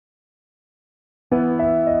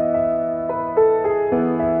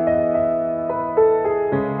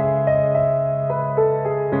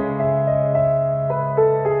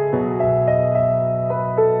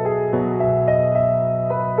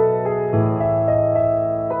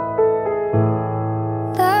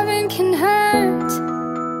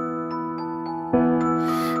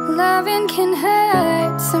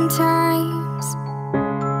sometimes,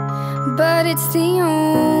 but it's the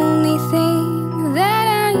only thing that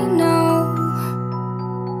I know.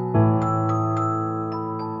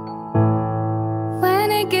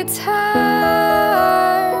 When it gets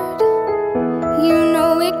hard, you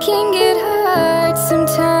know it can get hard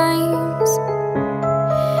sometimes.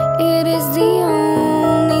 It is the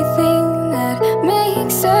only thing that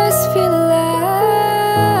makes us feel alive.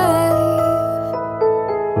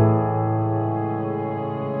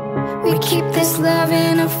 We keep this love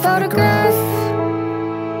in a photograph.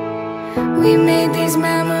 We made these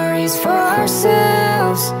memories for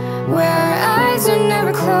ourselves, where our eyes are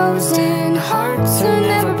never closed and hearts are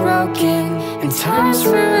never broken and time's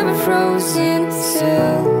forever frozen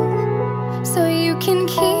still. So you can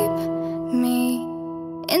keep me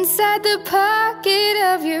inside the pocket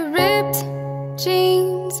of your ripped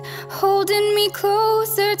jeans, holding me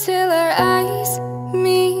closer till our eyes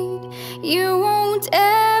meet. You won't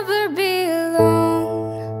ever be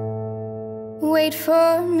alone. Wait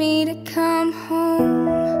for me to come home.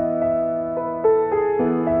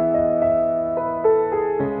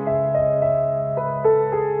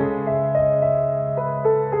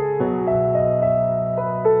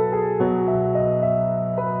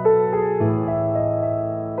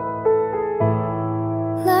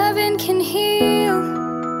 Loving can heal,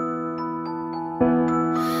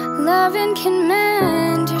 loving can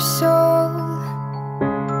mend your soul,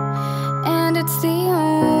 and it's the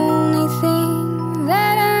only thing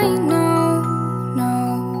that I know.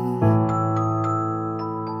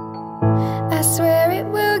 I swear it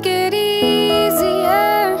will get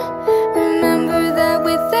easier. Remember that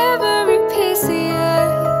with every piece of you,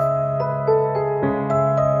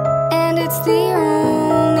 and it's the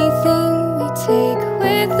only thing we take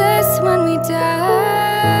with us when we die.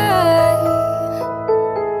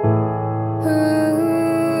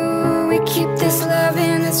 Ooh, we keep this love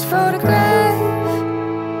in this photograph.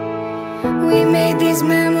 We made these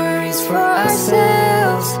memories for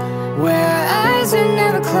ourselves, where our eyes are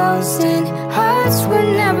never closed and hearts were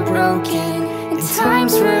never broken and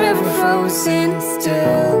time's forever frozen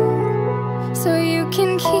still. So you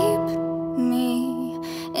can keep me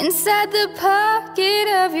inside the pocket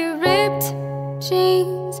of your ripped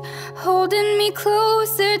jeans, holding me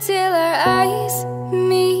closer till our eyes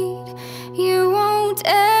meet. You won't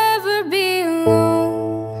ever be alone.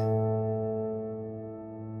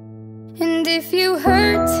 And if you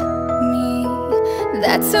hurt me,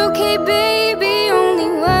 that's okay, baby, only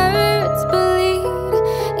words bleed.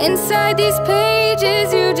 Inside these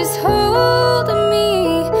pages you just hold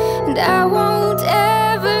me, and I won't ever